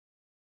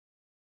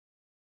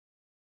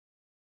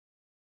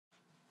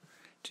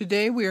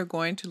Today we are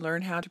going to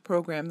learn how to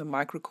program the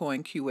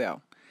MicroCoin QL.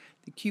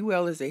 The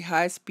QL is a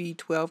high-speed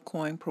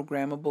 12-coin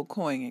programmable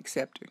coin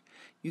acceptor.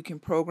 You can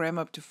program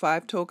up to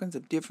 5 tokens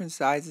of different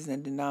sizes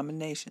and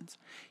denominations.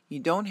 You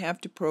don't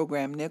have to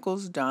program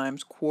nickels,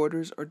 dimes,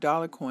 quarters, or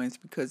dollar coins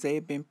because they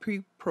have been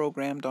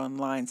pre-programmed on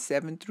lines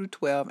 7 through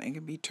 12 and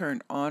can be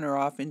turned on or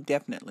off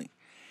indefinitely.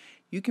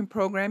 You can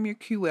program your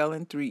QL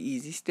in 3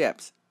 easy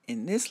steps.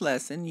 In this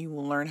lesson, you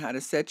will learn how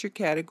to set your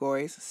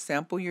categories,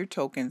 sample your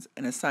tokens,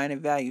 and assign a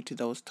value to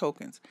those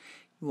tokens.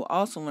 You will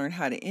also learn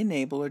how to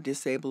enable or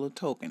disable a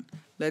token.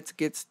 Let's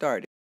get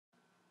started.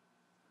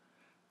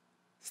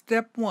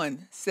 Step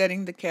 1.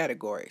 Setting the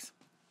categories.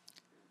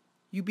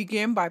 You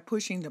begin by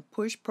pushing the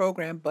Push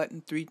Program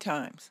button 3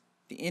 times.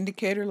 The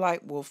indicator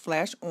light will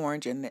flash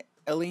orange and the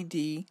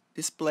LED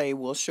display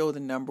will show the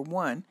number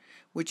 1,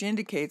 which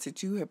indicates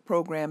that you have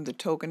programmed the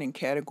token in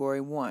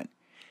Category 1.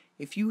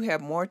 If you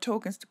have more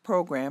tokens to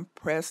program,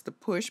 press the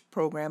Push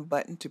Program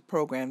button to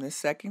program the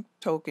second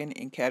token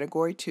in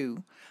Category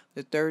 2,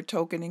 the third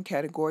token in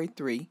Category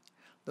 3,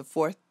 the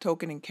fourth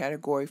token in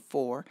Category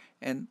 4,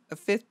 and the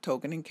fifth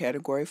token in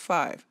Category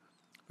 5.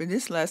 For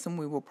this lesson,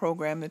 we will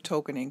program the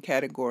token in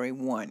Category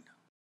 1.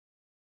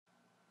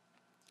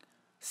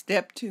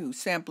 Step 2.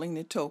 Sampling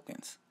the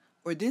tokens.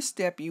 For this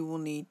step, you will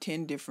need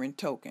 10 different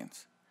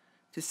tokens.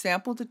 To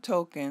sample the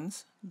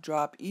tokens,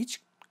 drop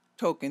each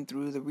token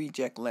through the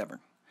reject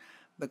lever.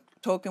 The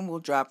token will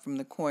drop from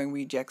the coin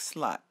reject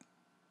slot.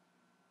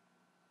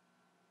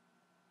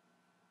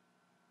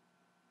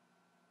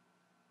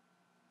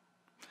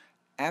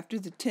 After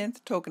the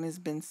 10th token has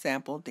been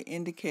sampled, the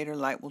indicator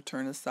light will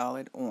turn a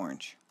solid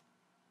orange.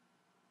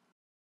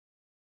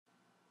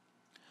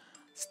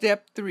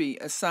 Step 3.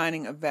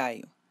 Assigning a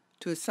value.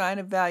 To assign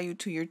a value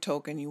to your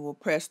token, you will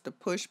press the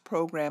Push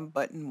Program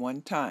button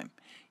 1 time.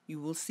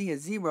 You will see a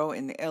 0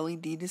 in the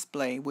LED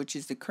display, which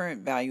is the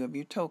current value of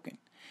your token.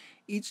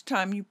 Each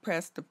time you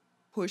press the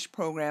Push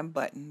Program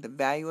button, the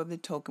value of the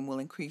token will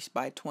increase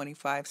by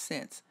 25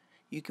 cents.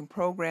 You can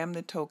program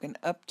the token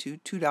up to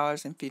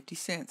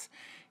 $2.50.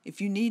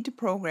 If you need to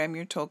program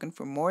your token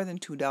for more than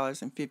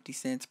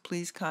 $2.50,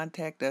 please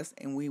contact us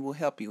and we will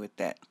help you with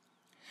that.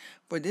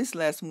 For this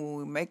lesson, we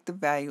will make the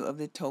value of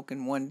the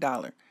token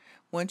 $1.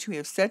 Once you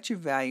have set your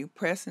value,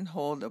 press and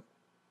hold the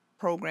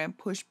Program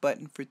Push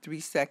button for 3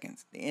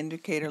 seconds. The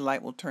indicator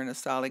light will turn a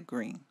solid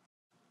green.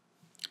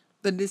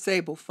 The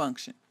Disable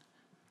function.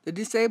 The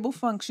Disable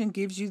function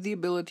gives you the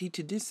ability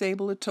to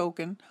disable a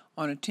token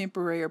on a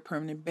temporary or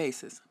permanent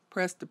basis.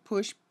 Press the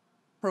Push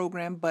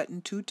Program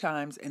button 2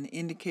 times and the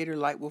indicator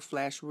light will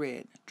flash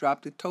red.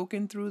 Drop the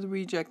token through the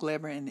reject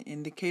lever and the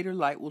indicator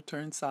light will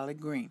turn solid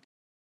green.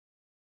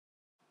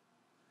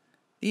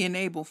 The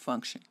Enable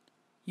function.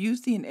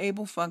 Use the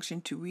Enable function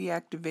to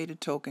reactivate a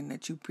token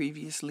that you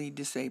previously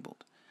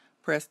disabled.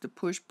 Press the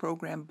Push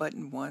Program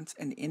button once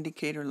and the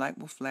indicator light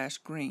will flash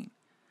green.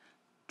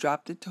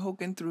 Drop the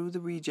token through the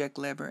reject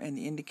lever and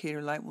the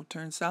indicator light will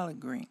turn solid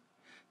green.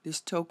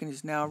 This token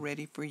is now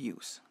ready for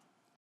use.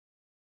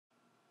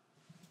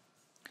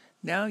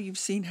 Now you've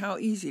seen how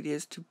easy it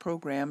is to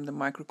program the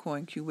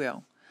MicroCoin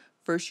QL.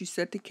 First you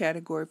set the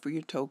category for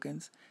your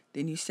tokens,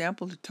 then you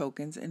sample the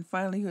tokens, and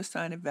finally you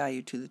assign a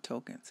value to the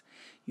tokens.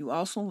 You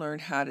also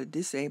learned how to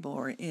disable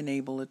or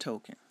enable a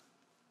token.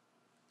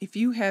 If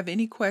you have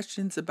any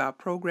questions about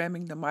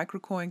programming the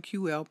MicroCoin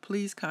QL,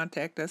 please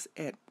contact us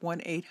at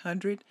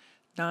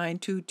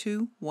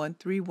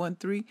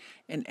 1-800-922-1313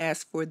 and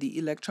ask for the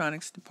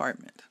electronics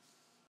department.